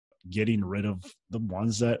getting rid of the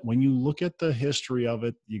ones that when you look at the history of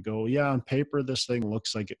it, you go, yeah, on paper, this thing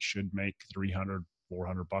looks like it should make 300,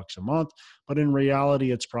 400 bucks a month. But in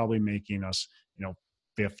reality, it's probably making us,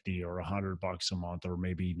 50 or 100 bucks a month, or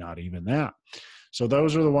maybe not even that. So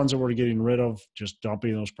those are the ones that we're getting rid of, just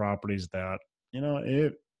dumping those properties that,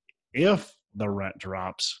 if the rent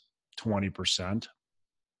drops 20%,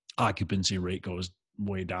 occupancy rate goes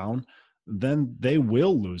way down, then they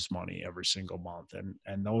will lose money every single month.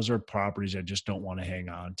 And those are properties I just don't want to hang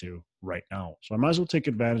on to right now. So I might as well take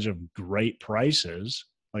advantage of great prices,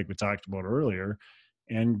 like we talked about earlier,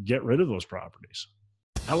 and get rid of those properties.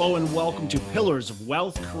 Hello and welcome to Pillars of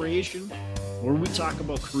Wealth Creation, where we talk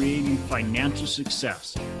about creating financial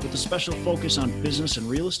success with a special focus on business and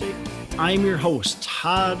real estate. I'm your host,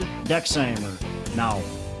 Todd Dexheimer. Now,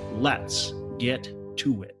 let's get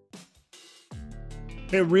to it.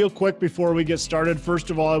 Hey, real quick before we get started,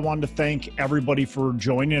 first of all, I wanted to thank everybody for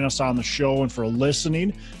joining us on the show and for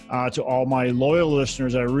listening. To all my loyal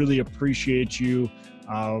listeners, I really appreciate you,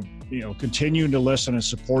 continuing to listen and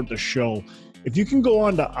support the show. If you can go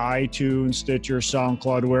on to iTunes, Stitcher,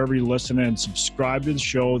 SoundCloud, wherever you listen, and subscribe to the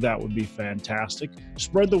show, that would be fantastic.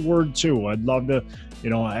 Spread the word too. I'd love to,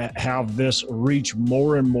 have this reach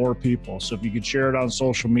more and more people. So if you could share it on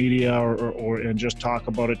social media or and just talk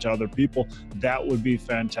about it to other people, that would be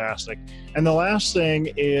fantastic. And the last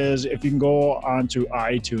thing is, if you can go onto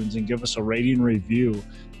iTunes and give us a rating review,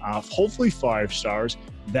 hopefully 5 stars,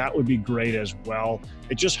 that would be great as well.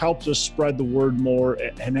 It just helps us spread the word more,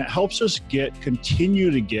 and it helps us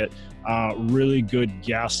continue to get really good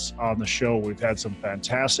guests on the show. We've had some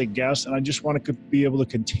fantastic guests, and I just want to be able to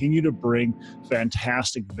continue to bring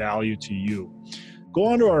fantastic value to you. Go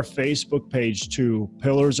onto our Facebook page too,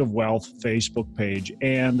 Pillars of Wealth Facebook page,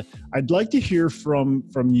 and I'd like to hear from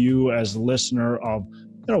you as a listener of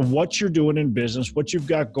what you're doing in business, what you've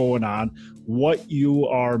got going on, what you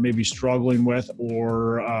are maybe struggling with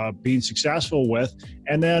or being successful with,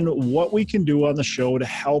 and then what we can do on the show to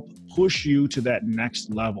help push you to that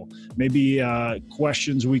next level. Maybe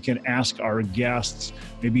questions we can ask our guests,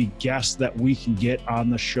 maybe guests that we can get on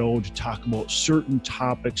the show to talk about certain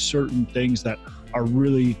topics, certain things that are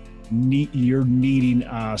really you're needing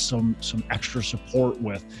some extra support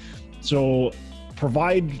with. So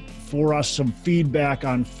provide for us some feedback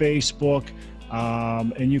on Facebook,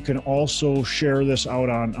 and you can also share this out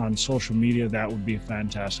on social media. That would be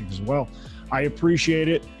fantastic as well. I appreciate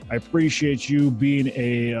it. I appreciate you being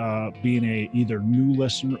a either new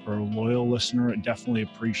listener or a loyal listener. I definitely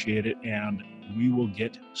appreciate it, and we will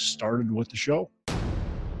get started with the show.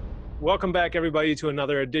 Welcome back, everybody, to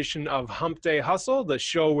another edition of Hump Day Hustle, the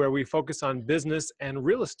show where we focus on business and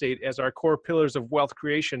real estate as our core pillars of wealth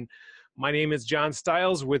creation. My name is John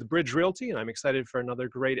Stiles with Bridge Realty, and I'm excited for another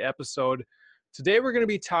great episode. Today, we're going to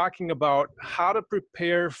be talking about how to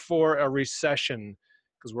prepare for a recession,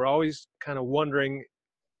 because we're always kind of wondering,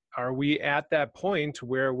 are we at that point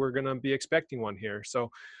where we're going to be expecting one here? So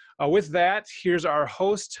with that, here's our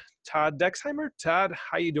host, Todd Dexheimer. Todd,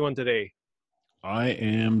 how you doing today? I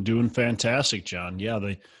am doing fantastic, John. Yeah,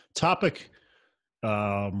 the topic,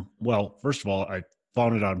 well, first of all, I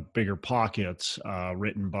found it on Bigger Pockets,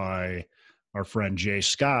 written by our friend Jay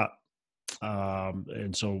Scott.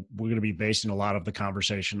 And so we're going to be basing a lot of the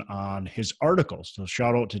conversation on his articles. So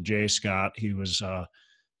shout out to Jay Scott. He was a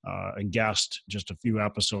guest just a few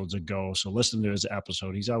episodes ago. So listen to his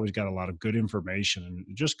episode. He's always got a lot of good information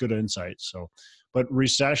and just good insights. So, but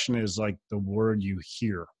recession is like the word you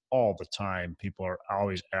hear all the time. People are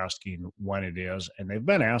always asking when it is, and they've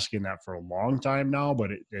been asking that for a long time now, but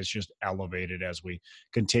it's just elevated as we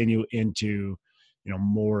continue into,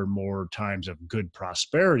 more and more times of good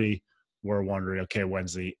prosperity. We're wondering, okay,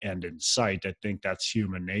 when's the end in sight? I think that's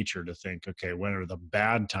human nature to think, okay, when are the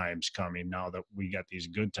bad times coming? Now that we got these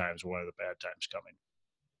good times, when are the bad times coming?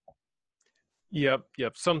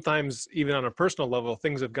 Yep. Sometimes even on a personal level,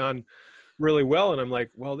 things have gone really well, and I'm like,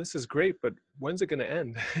 well, this is great, but when's it going to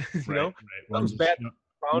end? Right. Something's bad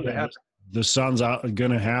bound to happen. The sun's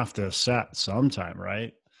going to have to set sometime,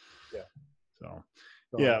 right? Yeah. So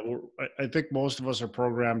yeah, I think most of us are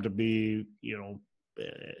programmed to be,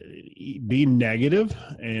 be negative,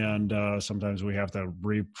 and sometimes we have to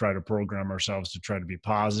try to program ourselves to try to be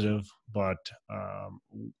positive, but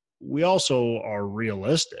we also are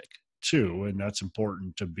realistic too, and that's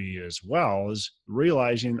important to be as well, is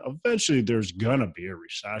realizing eventually there's gonna be a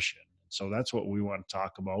recession. So that's what we want to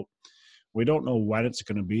talk about. We don't know when it's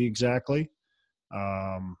going to be exactly,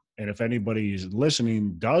 and if anybody is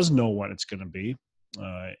listening does know when it's going to be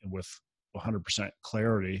with 100%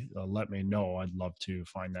 clarity, let me know. I'd love to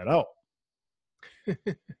find that out.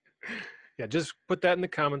 Yeah, just put that in the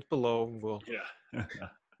comments below and we'll Yeah.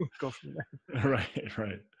 go from there. Right,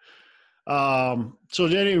 right. So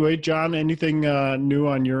anyway, John, anything new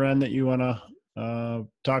on your end that you want to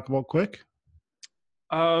talk about quick?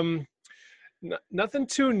 Nothing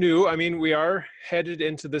too new. I mean, we are headed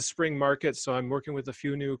into the spring market, so I'm working with a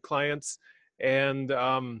few new clients, and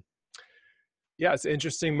yeah, it's an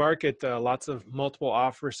interesting market. Lots of multiple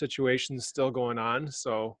offer situations still going on,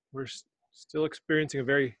 so we're still experiencing a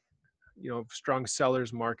very, strong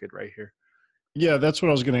sellers market right here. Yeah, that's what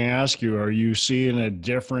I was going to ask you. Are you seeing a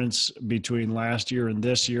difference between last year and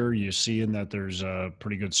this year? Are you seeing that there's a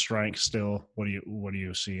pretty good strength still? What are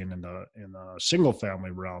you seeing in the single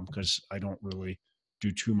family realm? Because I don't really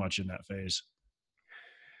do too much in that phase.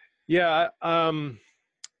 Yeah,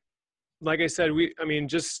 like I said, I mean,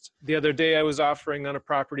 just the other day I was offering on a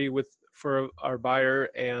property for our buyer,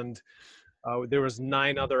 and there was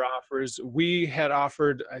 9 other offers. We had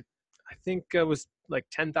offered, I think it was like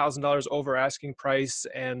 $10,000 over asking price,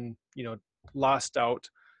 and lost out.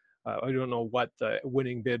 I don't know what the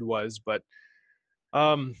winning bid was, but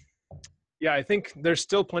um, yeah, I think there's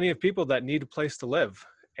still plenty of people that need a place to live,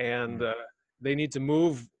 and they need to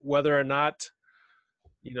move, whether or not,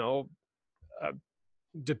 you know, uh,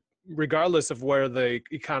 regardless of where the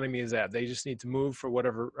economy is at. They just need to move for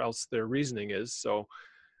whatever else their reasoning is. So,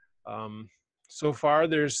 so far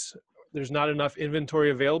there's not enough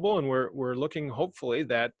inventory available, and we're looking hopefully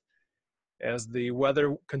that as the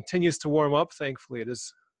weather continues to warm up, thankfully it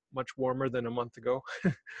is much warmer than a month ago,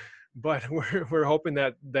 but we're hoping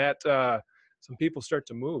that some people start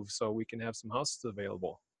to move so we can have some houses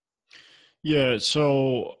available. Yeah.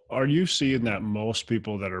 So are you seeing that most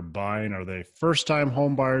people that are buying, are they first time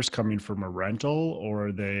home buyers coming from a rental, or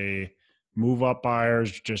are they move up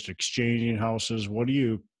buyers just exchanging houses? What are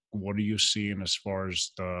you seeing as far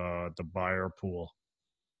as the buyer pool?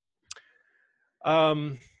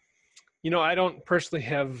 Um, I don't personally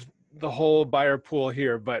have the whole buyer pool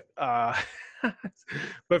here, but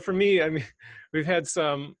but for me, I mean, we've had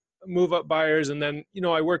some move up buyers, and then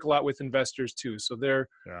I work a lot with investors too, so they're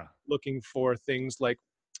Yeah. looking for things like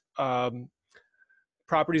um,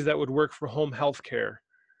 properties that would work for home health care.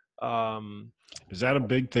 Um, Is that a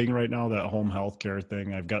big thing right now, that home health care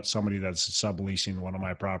thing? I've got somebody that's subleasing one of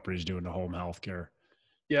my properties doing the home health care.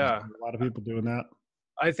 Is yeah, there a lot of people doing that?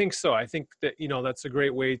 I think so. I think that that's a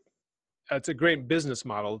great way. It's a great business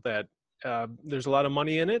model that there's a lot of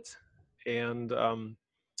money in it, and yeah,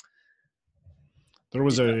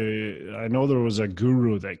 I know there was a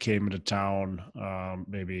guru that came into town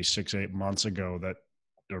maybe 6, 8 months ago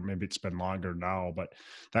or maybe it's been longer now, but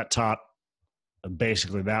that taught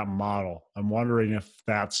basically that model. I'm wondering if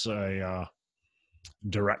that's a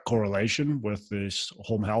direct correlation with this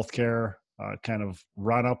home healthcare kind of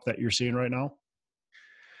run up that you're seeing right now.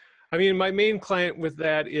 I mean, my main client with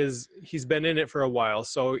that is he's been in it for a while,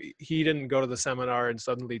 so he didn't go to the seminar and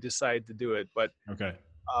suddenly decide to do it. But Okay.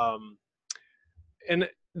 um, and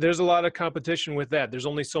there's a lot of competition with that. There's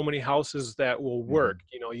only so many houses that will Mm-hmm. work.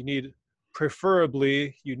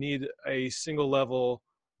 Preferably you need a single level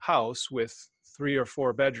house with 3 or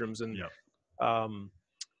 4 bedrooms, and Yeah. um,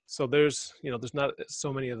 so there's not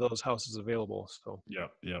so many of those houses available. So Yeah,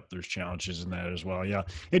 yeah, there's challenges in that as well. Yeah,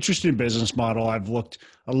 interesting business model. I've looked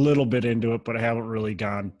a little bit into it, but I haven't really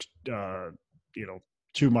gone, you know,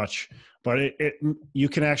 too much. But you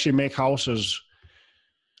can actually make houses,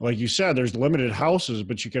 like you said. There's limited houses,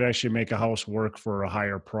 but you can actually make a house work for a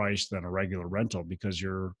higher price than a regular rental because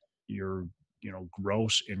your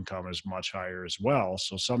gross income is much higher as well.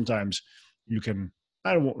 So sometimes you can.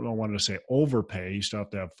 I don't want to say overpay. You still have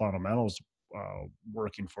to have fundamentals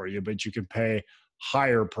working for you, but you can pay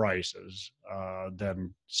higher prices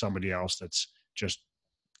than somebody else that's just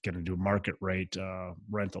going to do market rate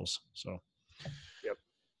rentals. So, yep.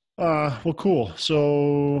 well, cool.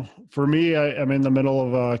 So for me, I'm in the middle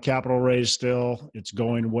of a capital raise still. It's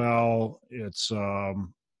going well. It's,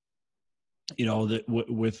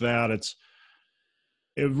 with that, it's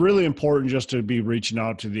really important just to be reaching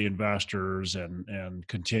out to the investors and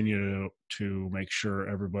continue to make sure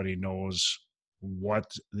everybody knows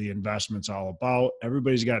what the investment's all about.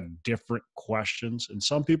 Everybody's got different questions, and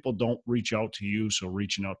some people don't reach out to you, so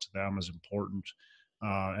reaching out to them is important.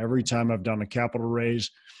 Every time I've done a capital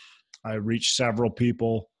raise, I reach several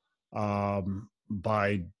people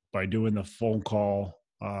by doing the phone call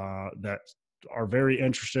that are very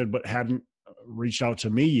interested but hadn't reached out to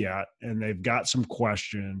me yet, and they've got some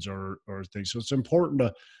questions or things. So it's important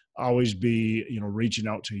to always be reaching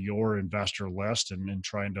out to your investor list and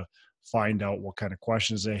trying to find out what kind of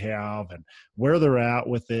questions they have and where they're at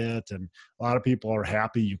with it. And a lot of people are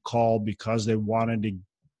happy you called because they wanted to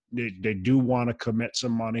they do want to commit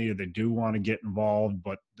some money, they do want to get involved,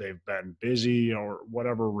 but they've been busy or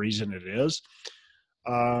whatever reason it is.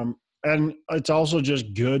 And it's also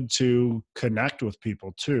just good to connect with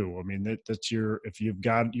people too. I mean, that's if you've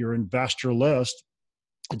got your investor list,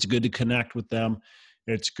 it's good to connect with them.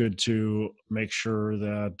 It's good to make sure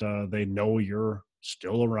that they know you're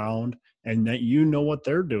still around and that you know what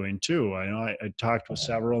they're doing too. I know I talked with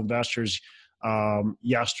several investors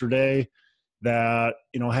yesterday that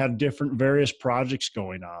had different various projects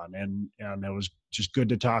going on, and it was just good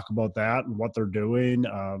to talk about that and what they're doing.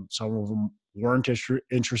 Some of them weren't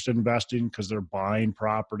interested in investing because they're buying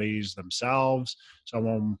properties themselves. Some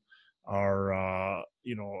of them are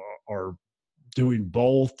doing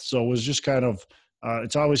both. So it was just kind of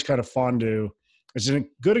it's always kind of fun it's a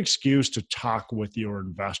good excuse to talk with your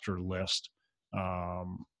investor list.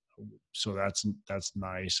 So that's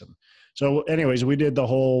nice. And so anyways, we did the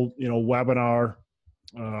whole webinar.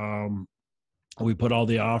 We put all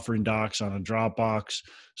the offering docs on a Dropbox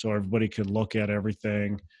so everybody could look at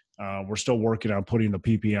everything. We're still working on putting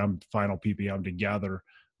the final PPM together.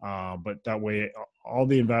 But that way all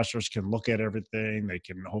the investors can look at everything. They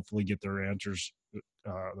can hopefully get their answers,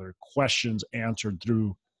 their questions answered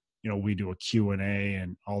through, we do a Q&A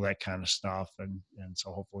and all that kind of stuff. And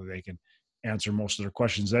so hopefully they can answer most of their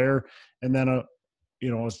questions there. And then a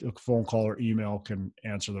phone call or email can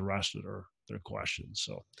answer the rest of their questions.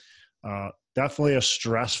 So definitely a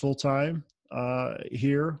stressful time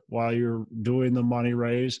here while you're doing the money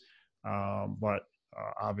raise. But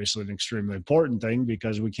obviously an extremely important thing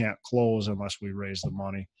because we can't close unless we raise the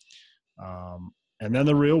money. And then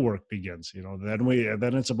the real work begins,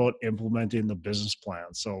 then it's about implementing the business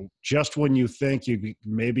plan. So just when you think you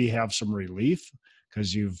maybe have some relief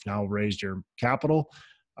because you've now raised your capital,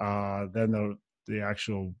 then the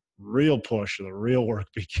actual real push, the real work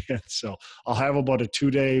begins. So I'll have about a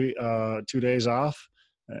 2 days off,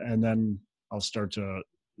 and then I'll start to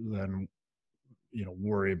then,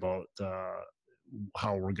 worry about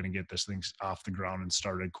how we're going to get this thing off the ground and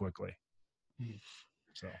started quickly.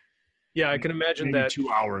 So yeah, I can imagine maybe that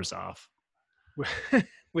 2 hours off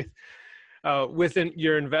within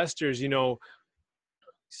your investors,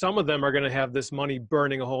 some of them are going to have this money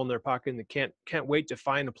burning a hole in their pocket and they can't wait to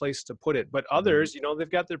find a place to put it. But others,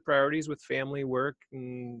 they've got their priorities with family, work,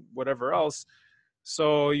 and whatever else.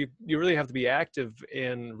 So you really have to be active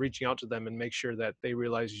in reaching out to them and make sure that they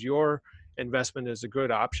realize your investment is a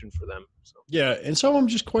good option for them. So. Yeah. And some of them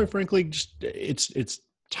just quite frankly, it's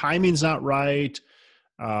timing's not right.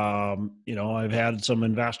 I've had some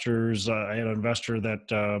investors, I had an investor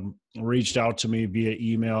that reached out to me via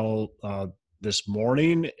email this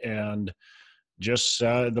morning and just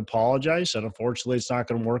apologized, said unfortunately it's not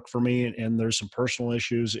going to work for me, and there's some personal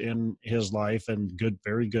issues in his life and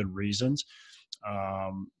very good reasons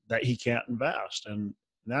that he can't invest. And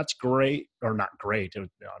that's great, or not great,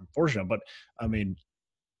 unfortunate, but I mean,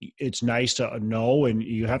 it's nice to know, and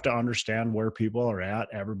you have to understand where people are at.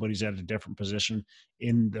 Everybody's at a different position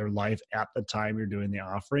in their life at the time you're doing the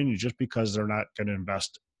offering. Just because they're not going to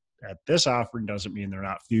invest at this offering doesn't mean they're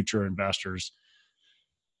not future investors.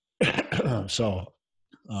 So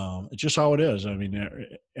it's just how it is. I mean,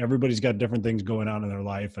 everybody's got different things going on in their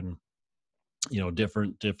life, and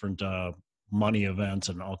different money events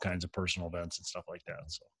and all kinds of personal events and stuff like that.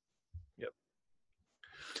 So yep.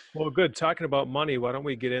 Well, good. Talking about money, why don't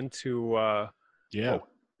we get into what we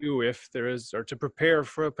do if there is, or to prepare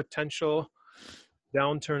for a potential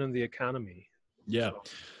downturn in the economy? Yeah.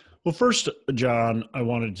 Well, first, John, I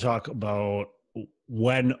wanted to talk about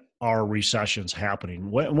when our recession's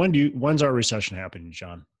happening. When's our recession happening,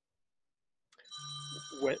 John?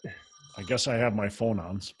 When? I guess I have my phone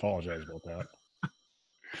on. Apologize about that.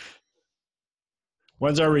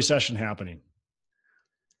 When's our recession happening?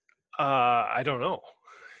 I don't know.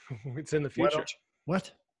 It's in the future.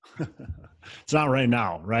 What? It's not right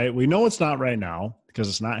now, right? We know it's not right now because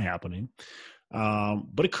it's not happening.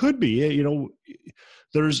 But it could be.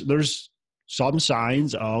 There's some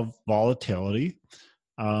signs of volatility.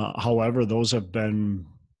 However, those have been,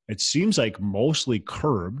 it seems like, mostly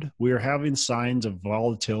curbed. We are having signs of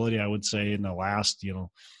volatility, I would say, in the last,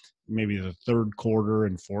 maybe the third quarter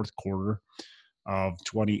and fourth quarter of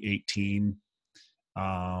 2018.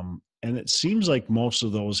 And it seems like most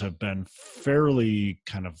of those have been fairly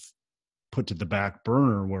kind of put to the back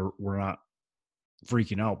burner where we're not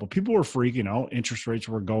freaking out. But people were freaking out. Interest rates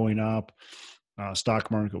were going up. Stock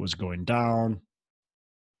market was going down.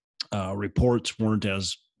 Reports weren't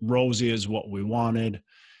as rosy as what we wanted.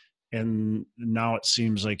 And now it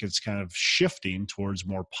seems like it's kind of shifting towards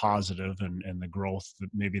more positive and the growth.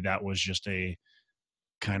 Maybe that was just a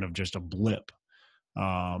kind of just a blip.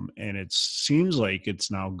 And it seems like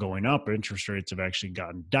it's now going up. Interest rates have actually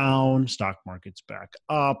gone down. Stock market's back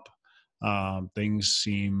up. Things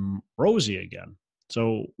seem rosy again.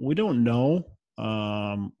 So we don't know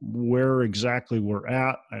where exactly we're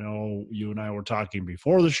at. I know you and I were talking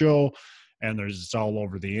before the show, and it's all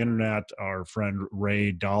over the internet. Our friend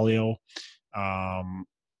Ray Dalio,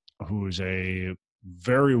 who is a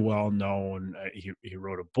very well-known, he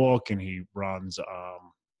wrote a book, and he runs,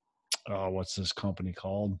 what's this company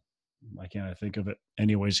called? Why can't I think of it?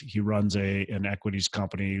 Anyways, he runs an equities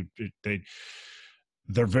company.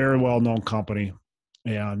 They're very well-known company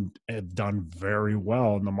and have done very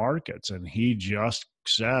well in the markets. And he just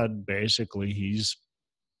said, basically, he's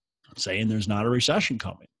saying there's not a recession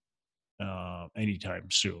coming anytime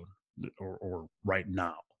soon or right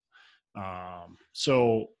now.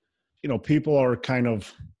 So, people are kind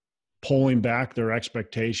of pulling back their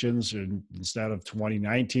expectations, and instead of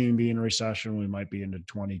 2019 being a recession, we might be into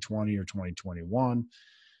 2020 or 2021.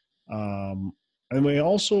 And we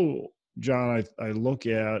also, John, I look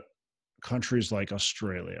at countries like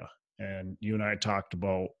Australia, and you and I talked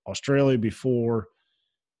about Australia before.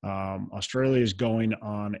 Australia is going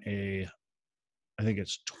on I think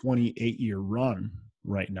it's 28-year run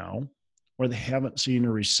right now, where they haven't seen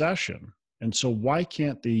a recession. And so why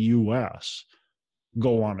can't the U.S.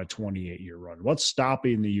 go on a 28-year run? What's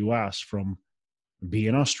stopping the U.S. from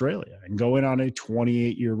being Australia and going on a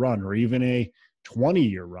 28-year run, or even a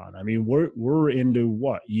 20-year run? I mean, we're into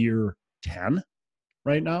what, year 10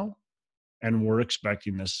 right now, and we're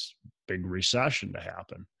expecting this big recession to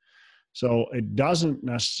happen. So it doesn't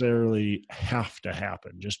necessarily have to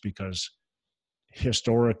happen, just because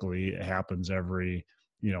historically it happens every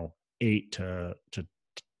 8 to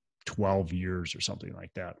 12 years or something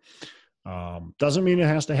like that. Doesn't mean it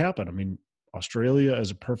has to happen. I mean, Australia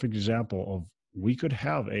is a perfect example of, we could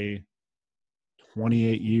have a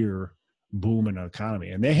 28-year boom in the economy,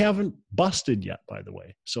 and they haven't busted yet, by the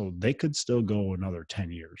way. So they could still go another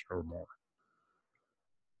 10 years or more.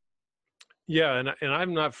 Yeah, and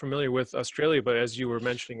I'm not familiar with Australia, but as you were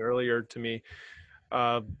mentioning earlier to me,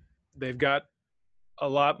 they've got a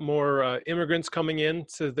lot more immigrants coming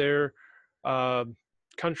into their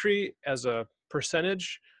country as a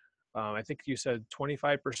percentage. I think you said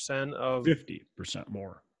 25% of 50%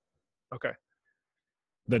 more. Okay.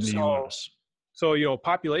 Than the U.S. So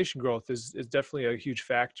population growth is definitely a huge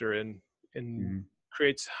factor in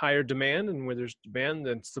creates higher demand, and where there's demand,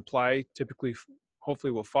 then supply typically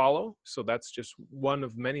hopefully will follow. So that's just one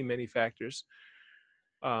of many, many factors.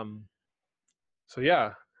 So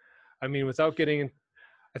yeah, I mean, without getting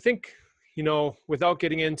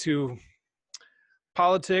into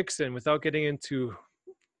politics and without getting into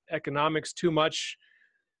economics too much,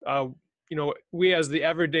 we as the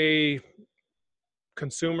everyday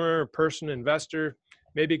consumer, person, investor,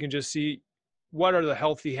 maybe can just see what are the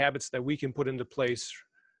healthy habits that we can put into place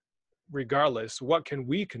regardless. What can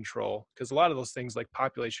we control? Because a lot of those things like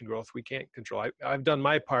population growth, we can't control. I've done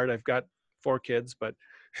my part. I've got 4 kids, but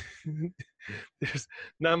there's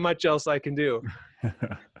not much else I can do.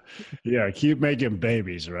 Yeah, keep making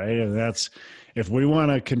babies, right? And that's, if we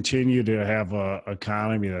want to continue to have a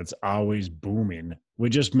economy that's always booming, we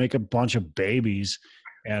just make a bunch of babies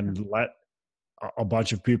and let a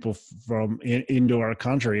bunch of people into our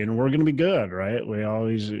country, and we're going to be good, right?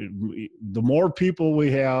 The more people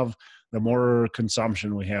we have, the more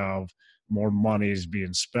consumption we have, more money is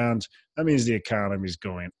being spent. That means the economy is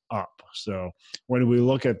going up. So when we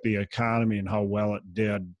look at the economy and how well it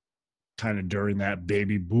did kind of during that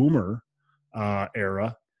baby boomer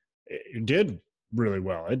era, it did really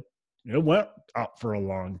well. It went up for a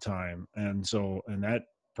long time. And that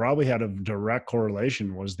probably had a direct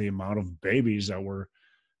correlation, was the amount of babies that were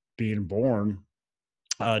being born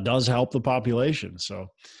does help the population. So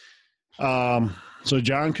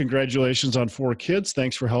John, congratulations on 4 kids.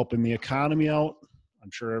 Thanks for helping the economy out.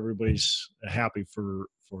 I'm sure everybody's happy for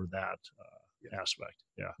that aspect.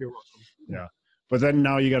 Yeah. You're welcome. Yeah. But then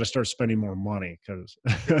now you got to start spending more money, because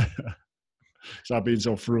stop being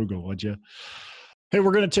so frugal, would you? Hey,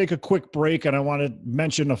 we're going to take a quick break, and I want to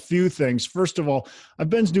mention a few things. First of all, I've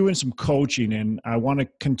been doing some coaching, and I want to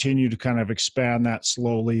continue to kind of expand that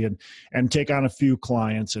slowly and take on a few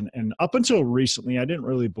clients. And up until recently, I didn't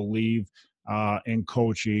really believe in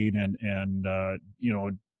coaching and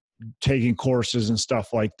taking courses and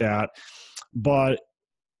stuff like that. But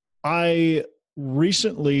I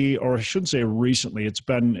recently, or I shouldn't say recently, it's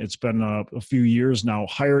been a few years now,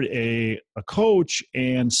 hired a coach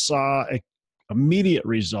and saw immediate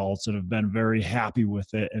results and have been very happy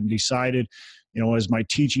with it, and decided, as my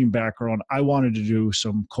teaching background, I wanted to do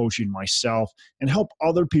some coaching myself and help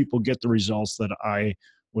other people get the results that I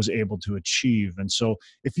was able to achieve. And so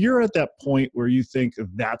if you're at that point where you think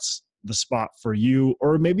that's the spot for you,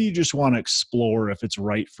 or maybe you just want to explore if it's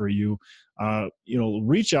right for you,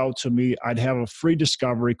 reach out to me. I'd have a free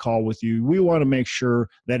discovery call with you. We want to make sure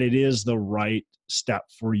that it is the right step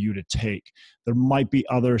for you to take. There might be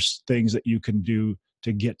other things that you can do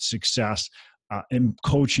to get success, and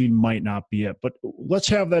coaching might not be it. But let's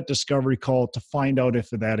have that discovery call to find out if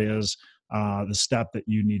that is the step that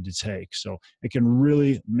you need to take. So it can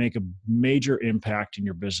really make a major impact in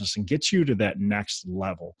your business and get you to that next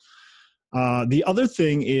level. The other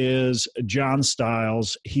thing is John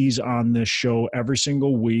Stiles. He's on this show every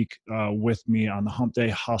single week with me on the Hump Day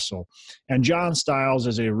Hustle. And John Stiles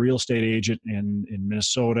is a real estate agent in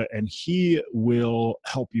Minnesota, and he will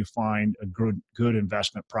help you find a good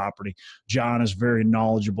investment property. John is very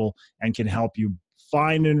knowledgeable and can help you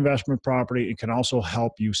find an investment property. It can also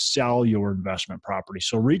help you sell your investment property.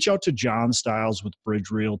 So reach out to John Stiles with Bridge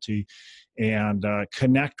Realty and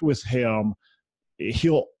connect with him.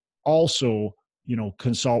 He'll also,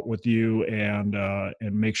 consult with you and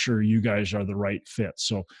make sure you guys are the right fit.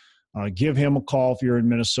 So give him a call if you're in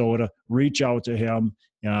Minnesota. Reach out to him.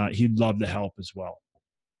 He'd love to help as well.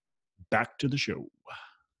 Back to the show.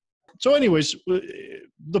 So anyways,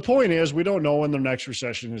 the point is, we don't know when the next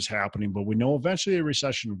recession is happening, but we know eventually a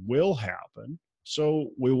recession will happen. So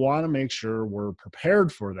we want to make sure we're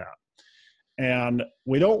prepared for that. And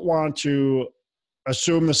we don't want to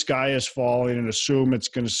assume the sky is falling and assume it's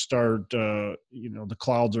going to start, the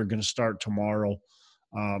clouds are going to start tomorrow.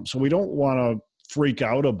 So we don't want to freak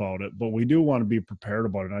out about it, but we do want to be prepared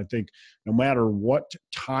about it. And I think no matter what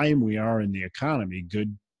time we are in the economy,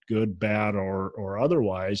 good, bad, or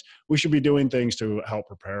otherwise, we should be doing things to help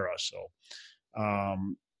prepare us. So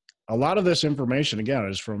a lot of this information, again,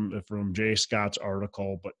 is from Jay Scott's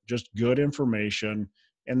article, but just good information.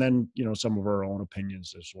 And then, some of our own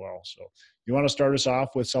opinions as well. So you want to start us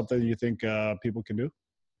off with something you think people can do?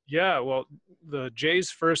 Yeah, well,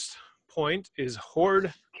 Jay's first point is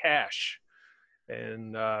hoard cash.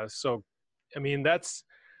 And that's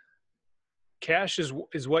cash is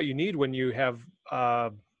what you need when you have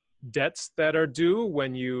debts that are due,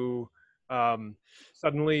 when you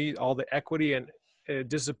suddenly all the equity and it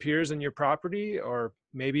disappears in your property, or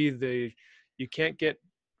maybe you can't get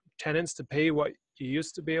tenants to pay what you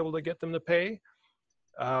used to be able to get them to pay.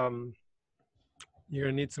 You're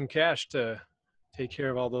gonna need some cash to take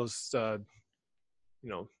care of all those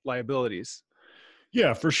liabilities.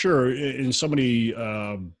 Yeah, for sure. And somebody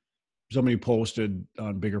posted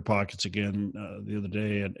on Bigger Pockets again the other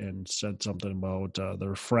day and said something about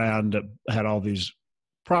their friend that had all these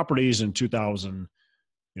properties in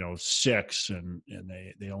 2006, and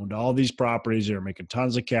they owned all these properties. They were making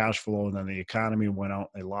tons of cash flow, and then the economy went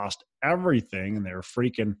out. They lost everything, and they were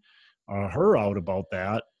freaking her out about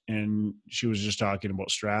that. And she was just talking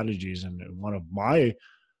about strategies. And one of my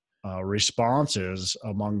responses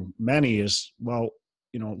among many is, well,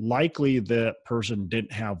 likely that person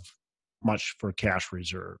didn't have much for cash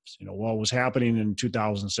reserves. What was happening in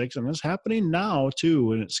 2006, and it's happening now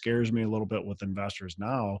too, and it scares me a little bit with investors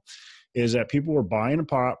now, is that people were buying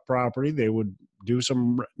a property. They would do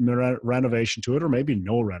some renovation to it, or maybe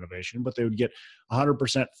no renovation, but they would get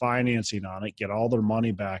 100% financing on it, get all their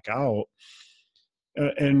money back out.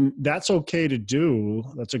 And that's okay to do.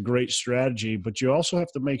 That's a great strategy, but you also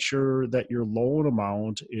have to make sure that your loan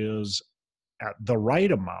amount is at the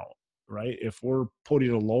right amount, right? If we're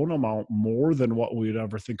putting a loan amount more than what we'd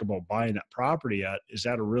ever think about buying that property at, is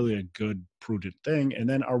that really a good, prudent thing? And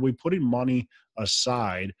then are we putting money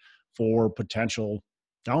aside for potential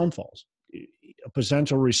downfalls, a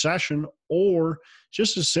potential recession, or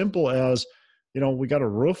just as simple as, we got a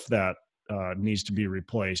roof that needs to be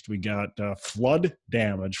replaced. We got flood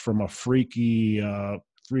damage from a freaky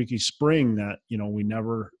spring that,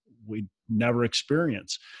 we never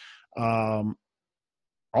experience. All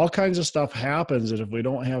kinds of stuff happens that if we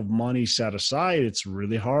don't have money set aside, it's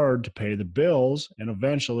really hard to pay the bills, and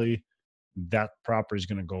eventually that property is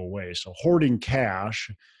going to go away. So hoarding cash,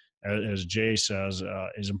 as Jay says,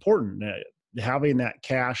 is important. Having that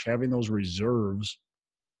cash, having those reserves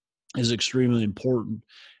is extremely important.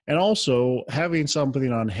 And also having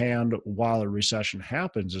something on hand while a recession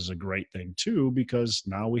happens is a great thing too, because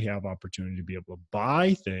now we have opportunity to be able to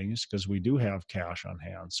buy things because we do have cash on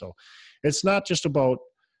hand. So it's not just about,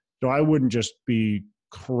 I wouldn't just be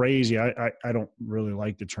crazy. I don't really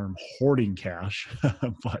like the term hoarding cash,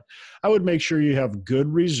 but I would make sure you have good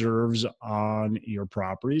reserves on your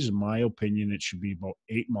properties. In my opinion, it should be about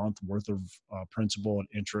 8 month worth of principal and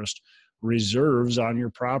interest reserves on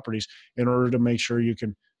your properties in order to make sure you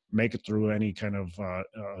can make it through any kind of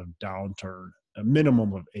downturn. A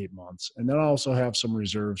minimum of 8 months, and then also have some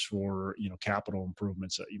reserves for capital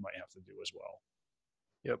improvements that you might have to do as well.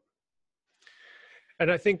 Yep. And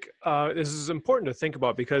I think this is important to think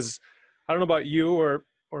about, because I don't know about you or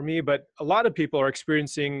me, but a lot of people are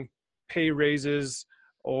experiencing pay raises,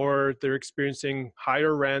 or they're experiencing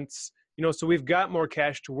higher rents. So we've got more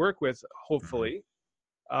cash to work with, hopefully.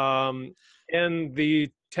 And the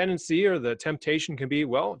tendency or the temptation can be,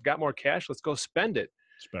 well, I've got more cash, let's go spend it.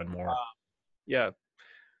 Spend more. Yeah.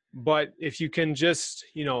 But if you can just,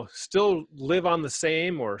 still live on the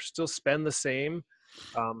same or still spend the same,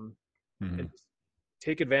 and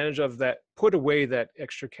take advantage of that, put away that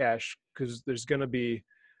extra cash, because there's going to be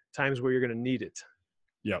times where you're going to need it.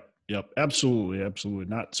 Yep. Absolutely.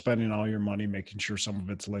 Not spending all your money, making sure some of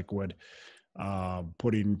it's liquid,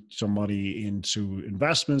 putting some money into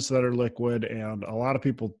investments that are liquid. And a lot of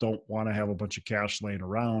people don't want to have a bunch of cash laying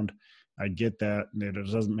around. I get that. And it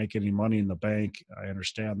doesn't make any money in the bank. I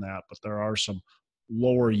understand that, but there are some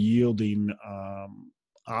lower yielding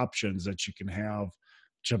options that you can have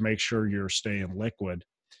to make sure you're staying liquid.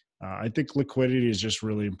 I think liquidity is just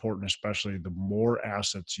really important, especially the more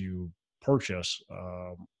assets you purchase,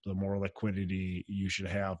 the more liquidity you should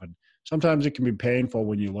have. And sometimes it can be painful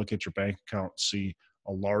when you look at your bank account and see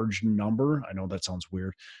a large number. I know that sounds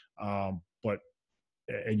weird, but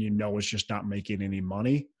it's just not making any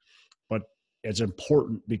money. But it's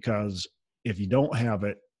important, because if you don't have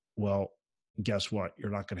it, well, guess what?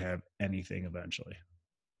 You're not going to have anything eventually.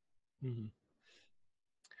 Mm-hmm.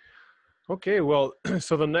 Okay, well,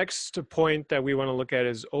 so the next point that we want to look at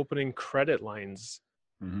is opening credit lines.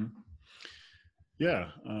 Mm-hmm. Yeah.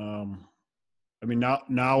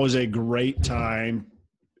 Now is a great time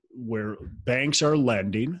where banks are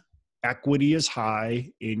lending. Equity is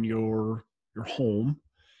high in your home.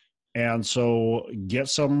 And so get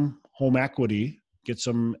some home equity, get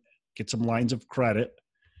some lines of credit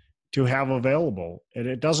to have available. And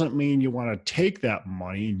it doesn't mean you want to take that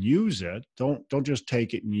money and use it. Don't just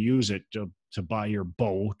take it and use it to buy your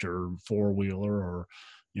boat or four-wheeler or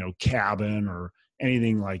cabin or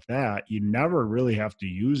anything like that. You never really have to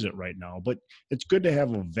use it right now, but it's good to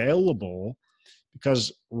have available,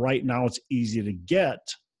 because right now it's easy to get.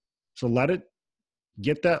 So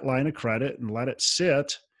get that line of credit and let it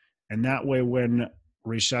sit. And that way, when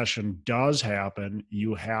recession does happen,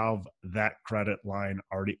 you have that credit line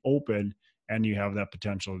already open and you have that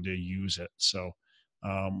potential to use it. So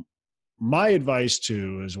my advice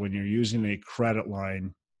too is, when you're using a credit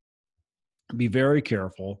line, be very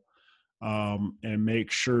careful and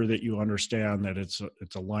make sure that you understand that it's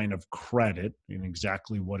a line of credit and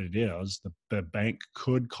exactly what it is. The bank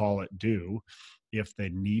could call it due if they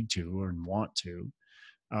need to or want to.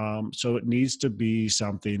 So it needs to be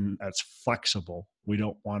something that's flexible. We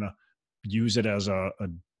don't want to use it as a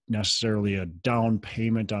necessarily a down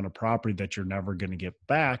payment on a property that you're never going to get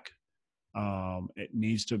back.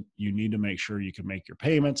 You need to make sure you can make your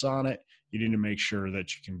payments on it. You need to make sure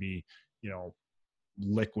that you can be,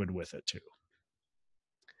 liquid with it too.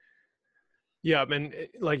 Yeah, and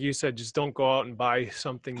like you said, just don't go out and buy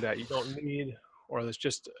something that you don't need, or that's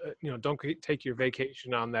just, don't take your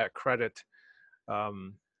vacation on that credit.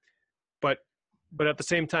 But at the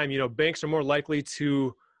same time, banks are more likely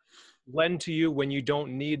to lend to you when you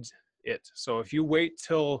don't need it. So if you wait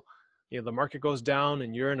till, the market goes down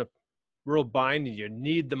and you're in a real bind and you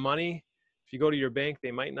need the money, if you go to your bank,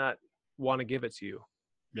 they might not want to give it to you.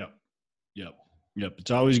 Yep.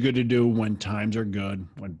 It's always good to do when times are good,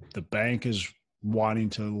 when the bank is wanting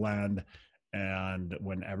to lend, and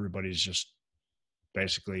when everybody's just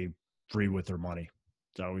basically free with their money.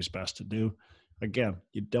 It's always best to do. Again,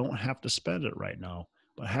 you don't have to spend it right now,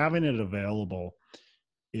 but having it available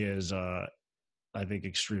is, I think,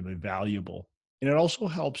 extremely valuable. And it also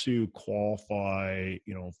helps you qualify,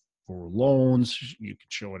 for loans. You can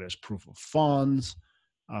show it as proof of funds.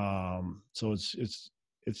 So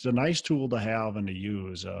it's a nice tool to have and to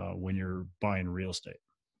use when you're buying real estate.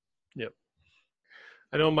 Yep.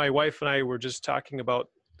 I know my wife and I were just talking about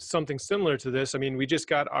something similar to this. I mean, we just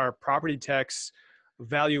got our property tax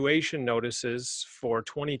valuation notices for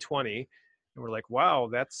 2020, and we're like, wow,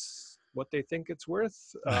 that's what they think it's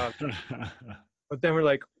worth. But then we're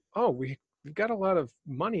like, oh, we've got a lot of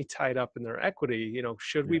money tied up in their equity.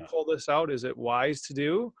 Should we pull this out? Is it wise to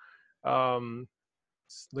do?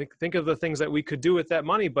 Think of the things that we could do with that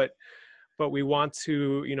money. But but we want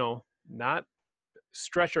to, not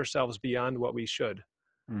stretch ourselves beyond what we should.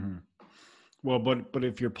 Mm-hmm. Well, but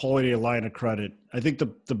if you're pulling a line of credit, I think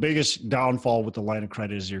the biggest downfall with the line of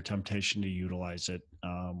credit is your temptation to utilize it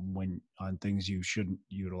when on things you shouldn't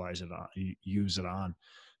utilize it on, use it on,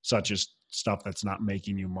 such as stuff that's not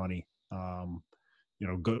making you money.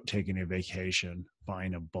 Go taking a vacation,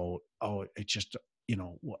 buying a boat. Oh, it's just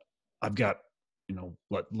what I've got.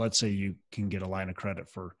 Let's say you can get a line of credit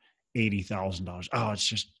for $80,000. Oh, it's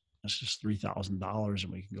just $3,000,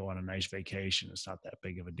 and we can go on a nice vacation. It's not that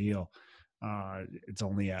big of a deal. It's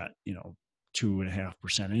only at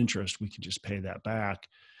 2.5% interest. We can just pay that back.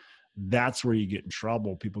 That's where you get in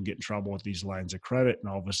trouble. People get in trouble with these lines of credit, and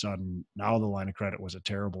all of a sudden now the line of credit was a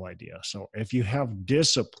terrible idea. So if you have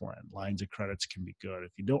discipline, lines of credits can be good.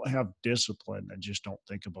 If you don't have discipline, then just don't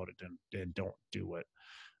think about it and don't do it.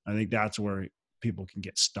 I think that's where people can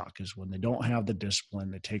get stuck, is when they don't have the discipline.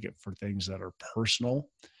 They take it for things that are personal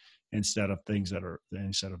instead of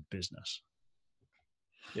business.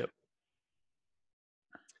 Yep.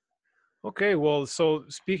 Okay, well, so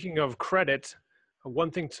speaking of credit,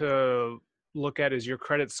 one thing to look at is your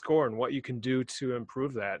credit score and what you can do to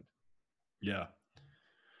improve that. Yeah,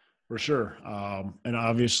 for sure. And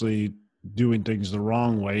obviously doing things the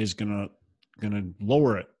wrong way is gonna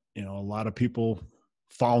lower it. A lot of people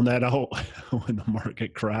found that out when the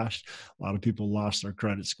market crashed. A lot of people lost their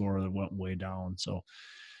credit score that went way down. So,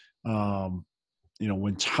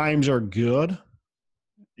 when times are good,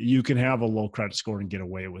 you can have a low credit score and get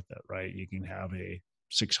away with it, right? You can have a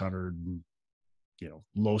 600,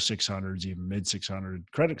 low 600s, even mid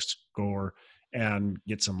 600 credit score and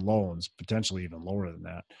get some loans, potentially even lower than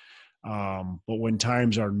that. But when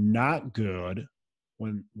times are not good,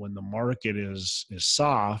 when the market is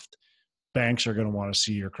soft, banks are going to want to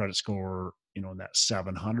see your credit score, in that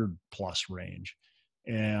 700 plus range.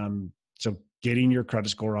 And so getting your credit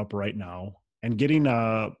score up right now, and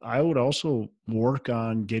I would also work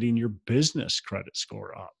on getting your business credit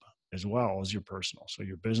score up as well as your personal. So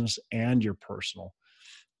your business and your personal,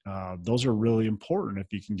 those are really important.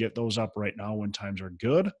 If you can get those up right now when times are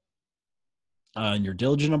good, and you're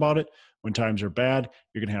diligent about it, when times are bad,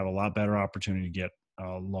 you're going to have a lot better opportunity to get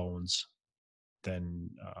loans than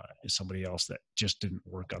somebody else that just didn't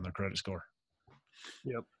work on their credit score.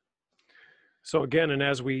 Yep. So again, and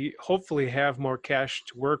as we hopefully have more cash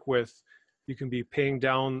to work with, you can be paying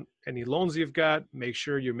down any loans you've got, make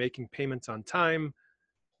sure you're making payments on time.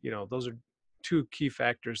 Those are two key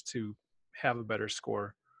factors to have a better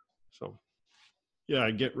score. So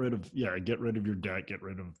get rid of your debt, get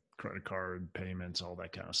rid of credit card payments, all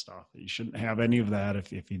that kind of stuff. You shouldn't have any of that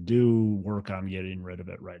if you do work on getting rid of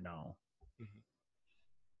it right now.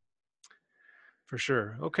 For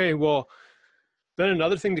sure. Okay, well, then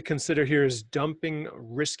another thing to consider here is dumping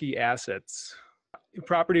risky assets.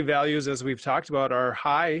 Property values, as we've talked about, are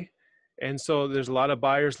high. And so there's a lot of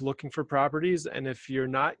buyers looking for properties. And if you're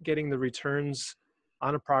not getting the returns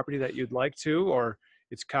on a property that you'd like to, or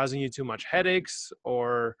it's causing you too much headaches,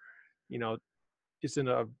 or, it's in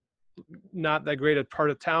a not that great a part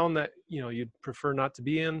of town that, you'd prefer not to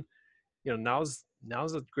be in, now's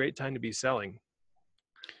a great time to be selling.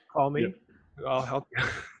 Call me. Yep. I'll help you.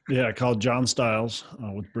 Yeah, call John Stiles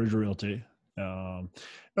with Bridge Realty.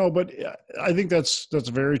 No, but I think that's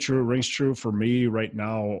very true. It rings true for me right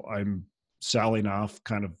now. I'm selling off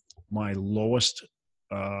kind of my lowest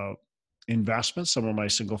investments, some of my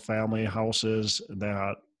single family houses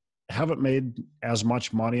that haven't made as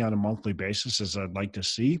much money on a monthly basis as I'd like to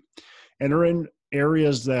see, and are in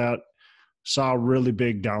areas that saw a really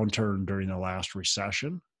big downturn during the last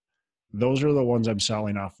recession. Those are the ones I'm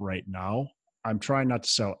selling off right now. I'm trying not to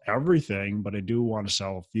sell everything, but I do want to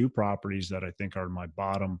sell a few properties that I think are my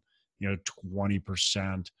bottom,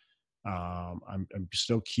 20%. I'm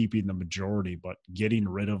still keeping the majority, but getting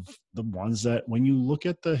rid of the ones that, when you look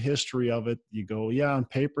at the history of it, you go, yeah, on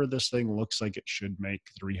paper, this thing looks like it should make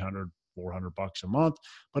 $300, $400 a month.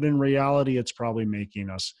 But in reality, it's probably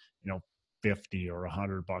making us, 50 or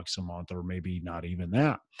 $100 a month, or maybe not even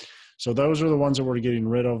that. So those are the ones that we're getting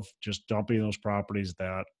rid of, just dumping those properties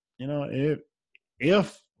that,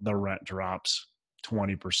 if the rent drops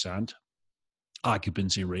 20%,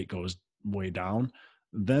 occupancy rate goes way down,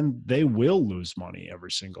 then they will lose money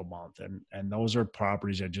every single month. And those are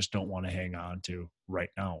properties I just don't want to hang on to right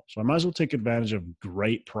now. So I might as well take advantage of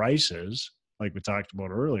great prices, like we talked about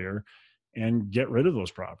earlier, and get rid of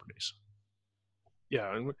those properties.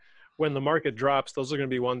 Yeah. And when the market drops, those are going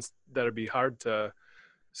to be ones that'll be hard to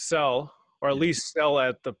sell, or at least sell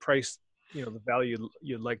at the price, the value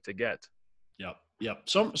you'd like to get. Yep. Yep.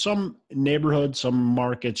 Some neighborhoods, some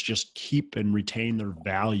markets just keep and retain their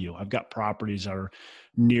value. I've got properties that are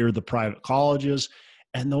near the private colleges,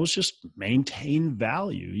 and those just maintain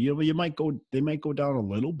value. They might go down a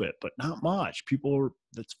little bit, but not much.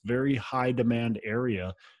 That's very high demand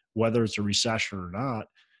area, whether it's a recession or not.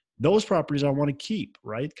 Those properties I want to keep,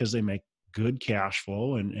 right? Because they make good cash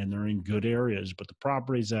flow and they're in good areas. But the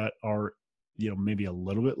properties that are, maybe a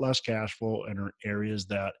little bit less cash flow and are areas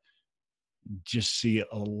that just see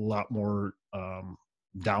a lot more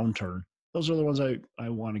downturn. Those are the ones I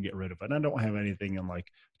want to get rid of. And I don't have anything in like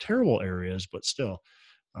terrible areas, but still,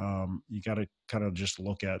 you got to kind of just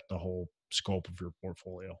look at the whole scope of your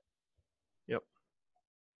portfolio. Yep.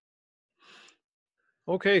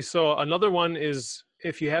 Okay, so another one is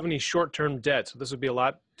if you have any short-term debt. So this would be a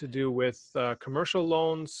lot to do with commercial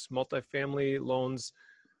loans, multifamily loans.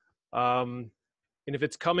 And if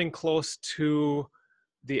it's coming close to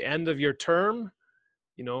the end of your term,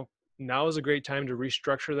 now is a great time to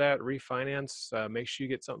restructure that, refinance, make sure you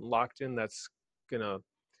get something locked in that's gonna,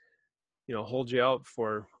 hold you out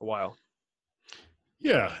for a while.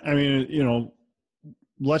 Yeah. I mean,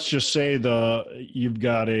 let's just say you've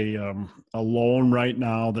got a loan right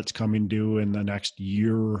now that's coming due in the next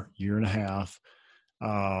year and a half.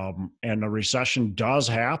 And a recession does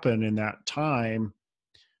happen in that time.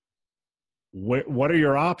 What are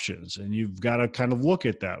your options? And you've got to kind of look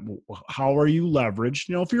at that. How are you leveraged?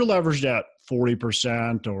 If you're leveraged at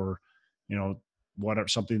 40% or, whatever,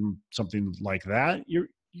 something like that, you're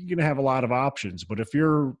going to have a lot of options. But if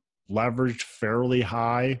you're leveraged fairly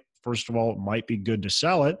high, first of all, it might be good to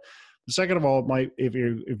sell it. Second of all, it might, if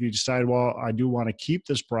you decide, well, I do want to keep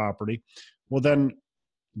this property, well, then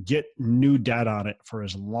get new debt on it for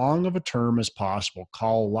as long of a term as possible.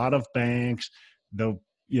 Call a lot of banks.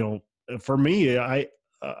 For me, I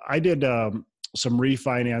did some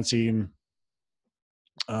refinancing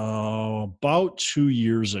about 2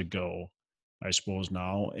 years ago, I suppose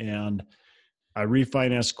now, and I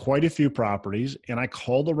refinanced quite a few properties, and I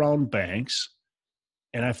called around banks,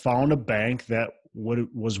 and I found a bank that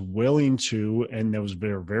was willing to, and that was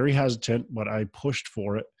very, very hesitant, but I pushed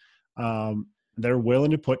for it. They're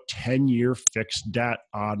willing to put 10-year fixed debt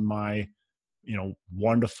on my,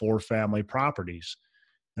 1 to 4 family properties.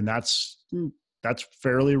 And that's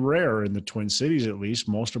fairly rare in the Twin Cities, at least.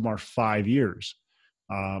 Most of them are 5 years.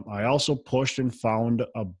 I also pushed and found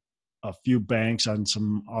a few banks on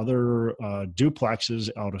some other duplexes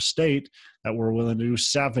out of state that were willing to do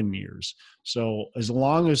 7 years. So as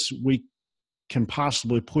long as we can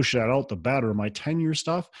possibly push that out, the better. My 10-year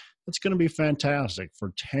stuff, that's going to be fantastic.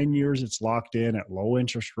 For 10 years, it's locked in at low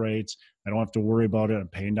interest rates. I don't have to worry about it. I'm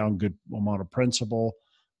paying down good amount of principal.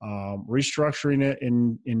 Restructuring it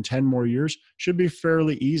in 10 more years should be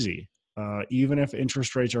fairly easy. Even if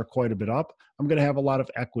interest rates are quite a bit up, I'm going to have a lot of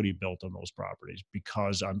equity built on those properties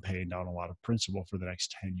because I'm paying down a lot of principal for the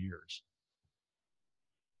next 10 years.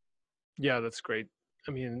 Yeah, that's great.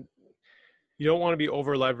 I mean, you don't want to be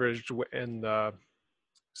over leveraged, and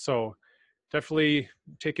so definitely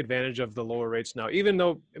take advantage of the lower rates now. Even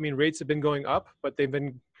though, rates have been going up, but they've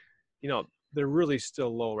been, they're really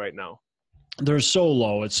still low right now. They're so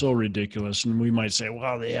low, it's so ridiculous. And we might say,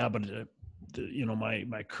 well, yeah, but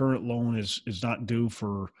my current loan is not due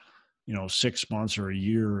for 6 months or a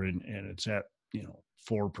year, and it's at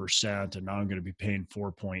 4%, and now I'm going to be paying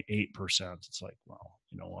 4.8%. It's like, well,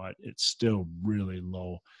 you know what? It's still really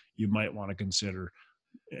low. You might want to consider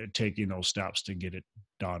taking those steps to get it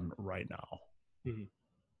done right now.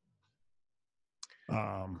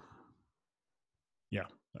 Mm-hmm. Yeah,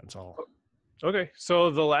 that's all. Okay,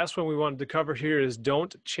 so the last one we wanted to cover here is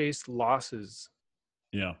don't chase losses.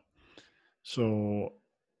 Yeah. So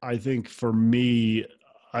I think for me,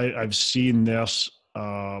 I've seen this,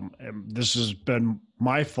 and this has been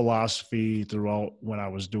my philosophy throughout when I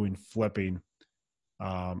was doing flipping.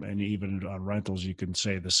 And even on rentals, you can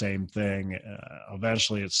say the same thing.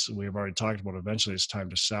 Eventually we've already talked about, eventually it's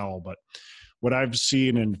time to sell. But what I've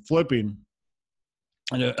seen in flipping,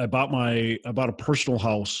 and I bought a personal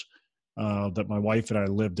house that my wife and I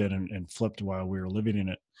lived in and flipped while we were living in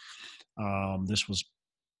it. This was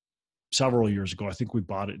several years ago. I think we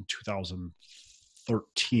bought it in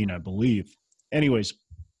 2013, I believe. Anyways,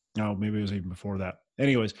 no, maybe it was even before that.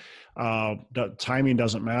 Anyways, the timing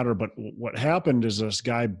doesn't matter. But what happened is this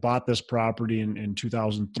guy bought this property in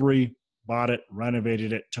 2003, bought it,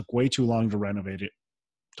 renovated it, took way too long to renovate it,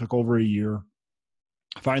 took over a year,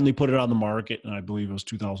 finally put it on the market, and I believe it was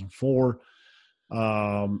 2004,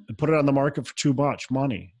 and put it on the market for too much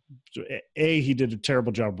money. So he did a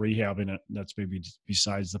terrible job rehabbing it. That's maybe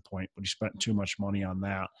besides the point, but he spent too much money on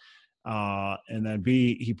that. And then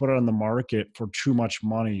B, he put it on the market for too much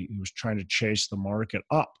money. He was trying to chase the market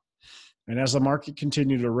up. And as the market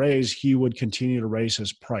continued to raise, he would continue to raise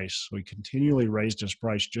his price. So he continually raised his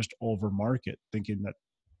price just over market, thinking that,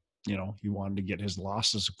 he wanted to get his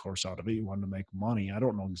losses, of course, out of it. He wanted to make money. I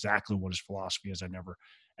don't know exactly what his philosophy is. I never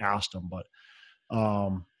asked him, but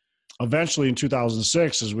eventually in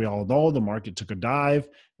 2006, as we all know, the market took a dive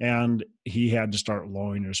and he had to start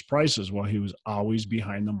lowering his prices. Well, he was always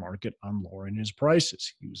behind the market on lowering his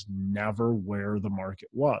prices. He was never where the market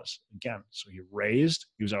was. Again, so he raised,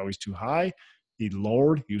 he was always too high. He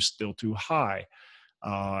lowered, he was still too high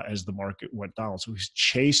as the market went down. So he's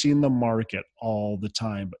chasing the market all the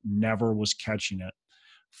time, but never was catching it.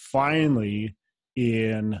 Finally,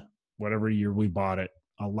 in whatever year we bought it,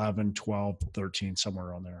 11, 12, 13, somewhere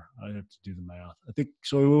around there. I have to do the math. I think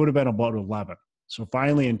so. It would have been about 11. So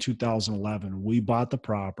finally in 2011, we bought the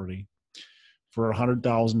property for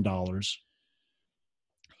 $100,000.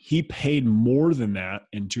 He paid more than that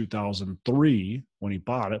in 2003 when he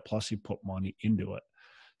bought it. Plus he put money into it.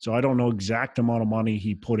 So I don't know exact amount of money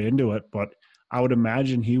he put into it, but I would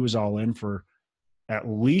imagine he was all in for at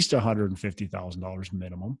least $150,000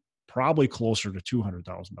 minimum, probably closer to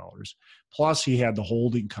 $200,000. Plus he had the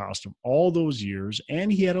holding cost of all those years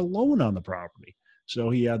and he had a loan on the property. So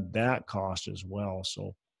he had that cost as well.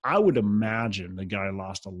 So I would imagine the guy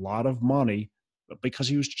lost a lot of money because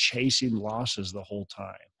he was chasing losses the whole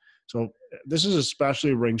time. So this is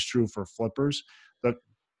especially rings true for flippers, that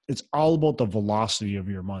it's all about the velocity of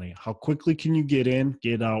your money. How quickly can you get in,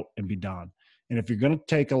 get out, and be done? And if you're going to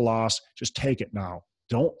take a loss, just take it now.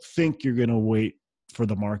 Don't think you're going to wait for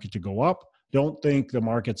the market to go up. Don't think the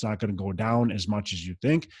market's not going to go down as much as you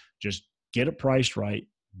think. Just get it priced right,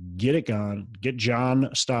 get it gone, get John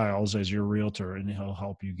Stiles as your realtor, and he'll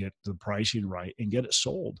help you get the pricing right and get it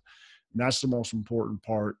sold. And that's the most important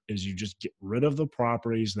part, is you just get rid of the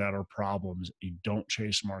properties that are problems. You don't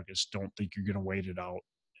chase markets. Don't think you're going to wait it out.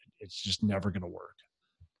 It's just never going to work.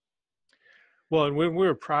 Well, and when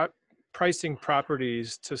we're pricing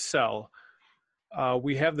properties to sell,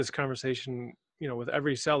 we have this conversation, with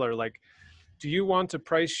every seller. Like, do you want to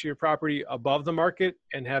price your property above the market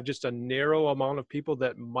and have just a narrow amount of people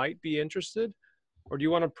that might be interested? Or do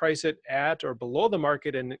you want to price it at or below the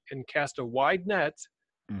market and cast a wide net,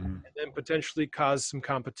 and then potentially cause some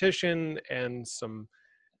competition and some,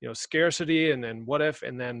 scarcity, and then what if,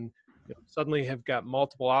 and then suddenly have got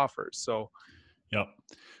multiple offers? So, yep.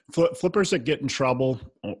 Flippers that get in trouble,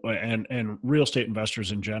 and real estate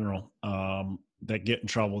investors in general, that get in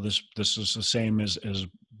trouble. This is the same as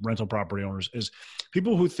rental property owners, is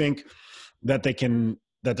people who think that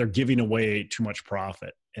they're giving away too much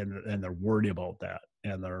profit, and they're worried about that,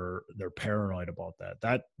 and they're paranoid about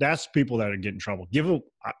that. That's people that are getting in trouble.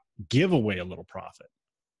 Give away a little profit.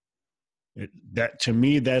 That to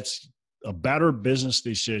me, that's a better business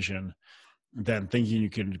decision than thinking you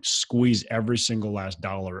can squeeze every single last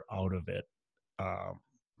dollar out of it.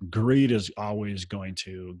 Greed is always going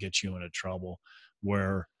to get you into trouble,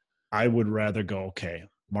 where I would rather go, okay,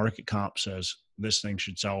 market comp says this thing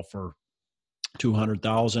should sell for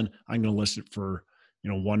 200,000. I'm going to list it for,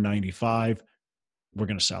 195. We're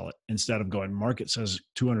going to sell it, instead of going, market says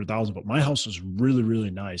 200,000, but my house is really, really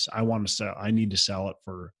nice. I need to sell it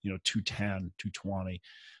for, 210, 220.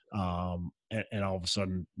 And all of a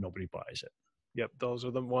sudden nobody buys it. Yep. Those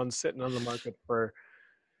are the ones sitting on the market for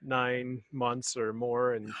 9 months or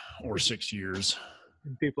more, or 6 years.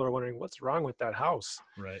 And people are wondering, what's wrong with that house?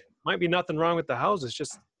 Right. Might be nothing wrong with the house. It's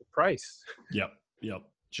just the price. Yep.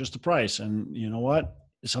 Just the price. And you know what?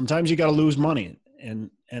 Sometimes you got to lose money, and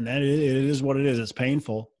that it is what it is. It's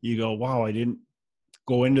painful. You go, wow, I didn't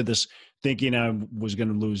go into this thinking I was going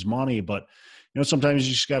to lose money, but sometimes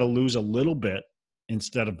you just got to lose a little bit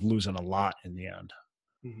instead of losing a lot in the end.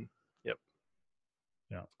 Mm-hmm. Yep.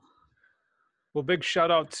 Yeah. Well, big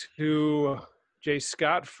shout out to Jay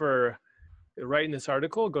Scott for writing this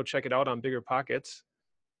article. Go check it out on Bigger Pockets.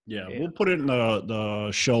 Yeah, we'll put it in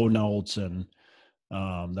the show notes, and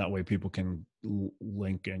that way people can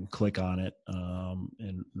link and click on it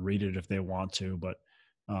and read it if they want to. But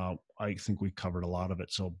I think we covered a lot of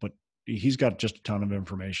it. So, but he's got just a ton of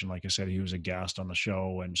information. Like I said, he was a guest on the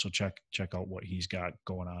show, and so check out what he's got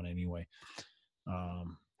going on anyway.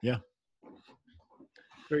 Yeah.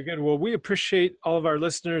 Very good. Well, we appreciate all of our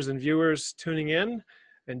listeners and viewers tuning in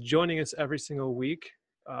and joining us every single week.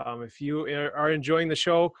 If you are enjoying the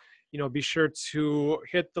show, be sure to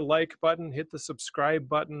hit the like button, hit the subscribe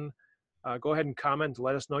button, go ahead and comment,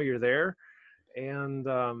 let us know you're there. And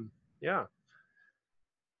yeah.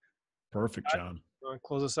 Perfect, John. Want to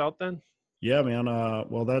close us out then? Yeah, man.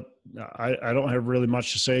 Well, I don't have really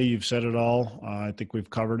much to say. You've said it all. I think we've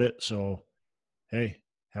covered it. So, hey,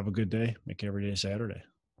 have a good day. Make every day Saturday.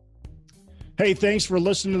 Hey, thanks for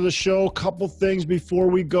listening to the show. Couple things before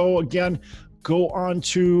we go. Again, go on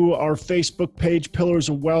to our Facebook page, Pillars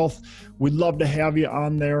of Wealth. We'd love to have you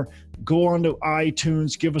on there. Go on to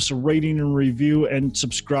iTunes, give us a rating and review, and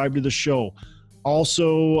subscribe to the show.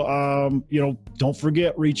 Also, don't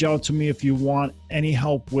forget, reach out to me if you want any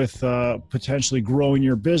help with potentially growing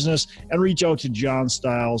your business, and reach out to John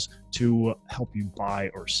Stiles to help you buy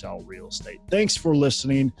or sell real estate. Thanks for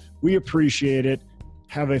listening. We appreciate it.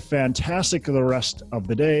 Have a fantastic the rest of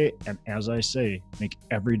the day. And as I say, make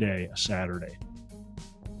every day a Saturday.